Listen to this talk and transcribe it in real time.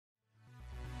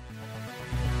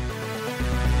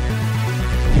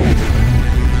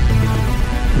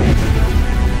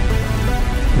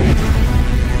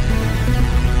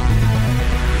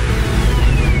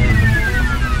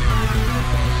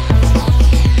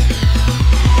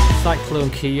Cyclone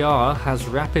Kyarr has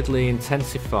rapidly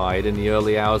intensified in the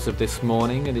early hours of this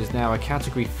morning and is now a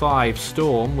Category 5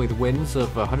 storm with winds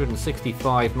of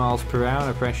 165 miles per hour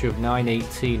and a pressure of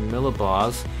 918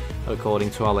 millibars,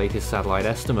 according to our latest satellite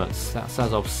estimates. That's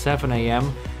as of 7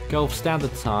 AM Gulf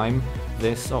Standard Time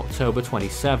this October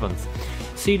 27th.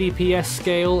 CDPS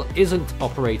scale isn't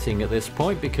operating at this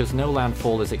point because no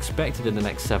landfall is expected in the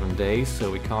next 7 days, so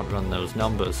we can't run those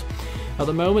numbers. At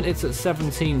the moment it's at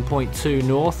 17.2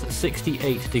 north,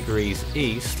 68 degrees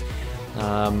east,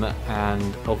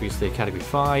 and obviously a Category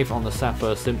 5 on the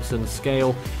Saffir Simpson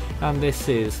scale, and this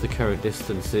is the current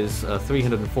distances: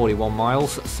 341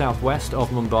 miles southwest of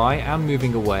Mumbai and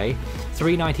moving away,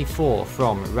 394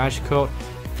 from Rajkot,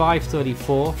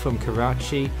 534 from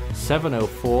Karachi,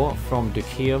 704 from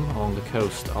Duqm along the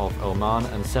coast of Oman,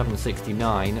 and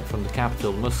 769 from the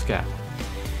capital Muscat.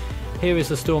 Here is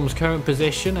the storm's current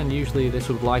position, and usually this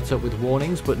would light up with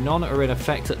warnings, but none are in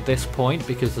effect at this point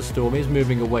because the storm is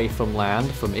moving away from land,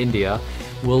 from India,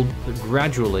 will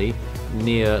gradually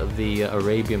near the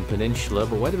Arabian Peninsula,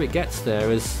 but whether it gets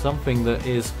there is something that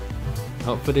is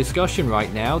up for discussion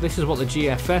right now. This is what the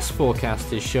GFS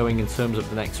forecast is showing in terms of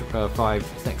the next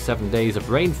 7 days of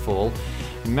rainfall.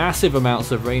 Massive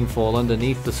amounts of rainfall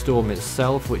underneath the storm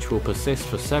itself, which will persist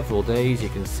for several days. You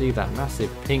can see that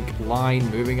massive pink line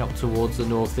moving up towards the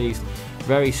northeast.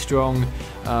 Very strong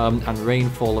and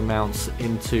rainfall amounts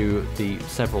into the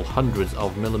several hundreds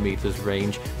of millimeters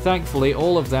range. Thankfully,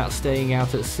 all of that staying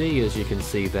out at sea, as you can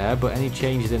see there, but any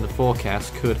changes in the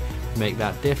forecast could make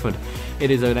that different.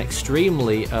 It is an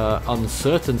extremely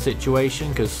uncertain situation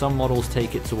because some models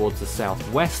take it towards the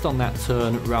southwest on that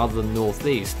turn rather than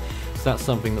northeast. So that's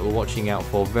something that we're watching out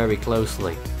for very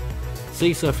closely.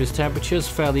 Sea surface temperatures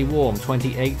fairly warm,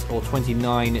 28 or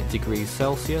 29 degrees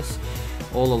Celsius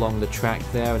all along the track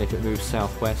there, and if it moves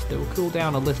southwest it will cool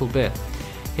down a little bit.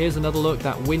 Here's another look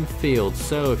at wind field.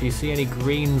 So if you see any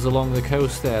greens along the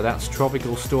coast there, that's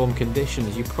tropical storm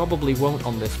conditions. You probably won't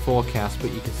on this forecast,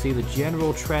 but you can see the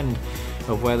general trend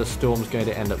of where the storm's going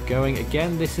to end up going.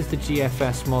 Again, this is the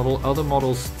GFS model. Other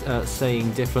models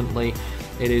saying differently.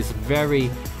 It is very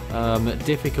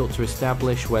difficult to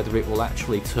establish whether it will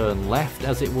actually turn left,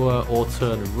 as it were, or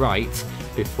turn right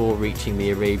before reaching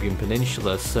the Arabian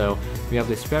Peninsula. So we have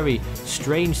this very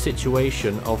strange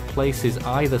situation of places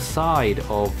either side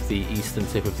of the eastern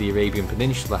tip of the Arabian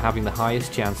Peninsula having the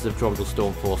highest chances of tropical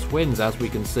storm force winds, as we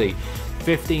can see.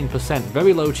 15%,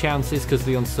 very low chances because of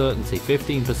the uncertainty.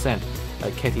 15%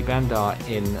 at Kheti Bandar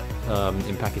in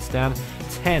Pakistan,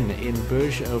 10 in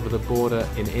Bhuj over the border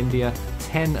in India,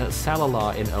 10 at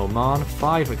Salalah in Oman,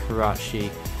 5 at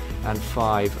Karachi, and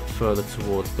 5 further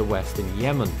towards the west in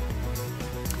Yemen.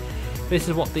 This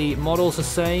is what the models are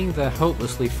saying. They're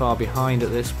hopelessly far behind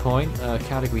at this point.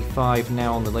 Category 5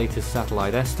 now on the latest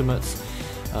satellite estimates,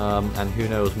 and who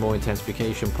knows, more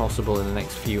intensification possible in the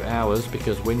next few hours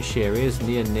because wind shear is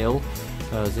near nil.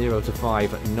 0 to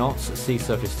 5 knots, sea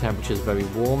surface temperatures very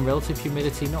warm, relative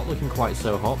humidity not looking quite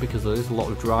so hot because there is a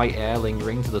lot of dry air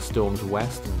lingering to the storm's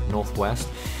west and northwest,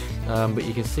 but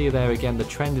you can see there again the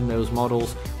trend in those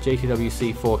models.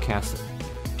 JTWC forecast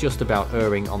just about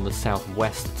erring on the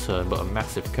southwest turn, but a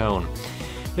massive cone.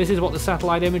 This is what the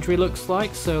satellite imagery looks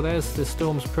like. So there's the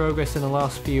storm's progress in the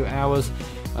last few hours,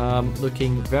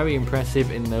 looking very impressive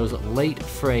in those late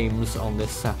frames on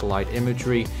this satellite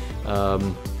imagery.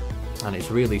 And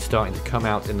it's really starting to come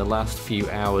out in the last few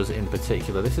hours in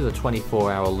particular. This is a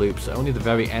 24-hour loop, so only the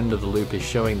very end of the loop is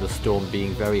showing the storm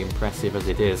being very impressive as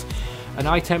it is. An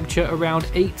eye temperature around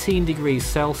 18 degrees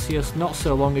Celsius. Not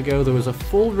so long ago there was a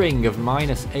full ring of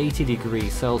minus 80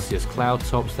 degrees Celsius cloud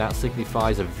tops. That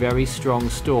signifies a very strong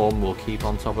storm. We'll keep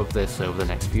on top of this over the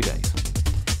next few days.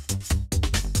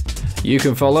 You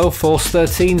can follow Force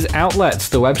 13's outlets,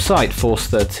 the website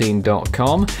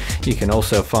force13.com. You can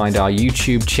also find our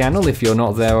YouTube channel. If you're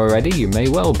not there already, you may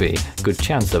well be. Good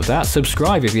chance of that.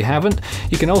 Subscribe if you haven't.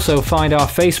 You can also find our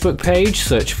Facebook page,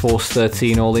 search Force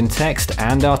 13 all in text,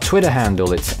 and our Twitter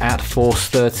handle, it's at Force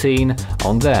 13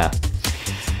 on there.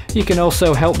 You can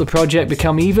also help the project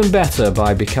become even better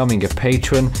by becoming a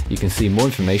patron. You can see more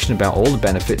information about all the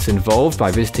benefits involved by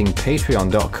visiting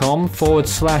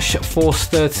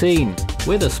patreon.com/Force13.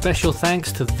 With a special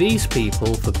thanks to these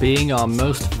people for being our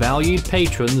most valued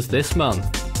patrons this month.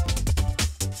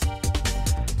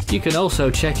 You can also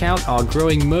check out our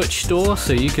growing merch store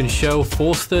so you can show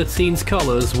Force 13's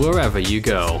colours wherever you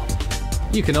go.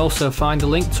 You can also find a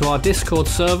link to our Discord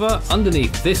server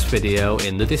underneath this video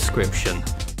in the description.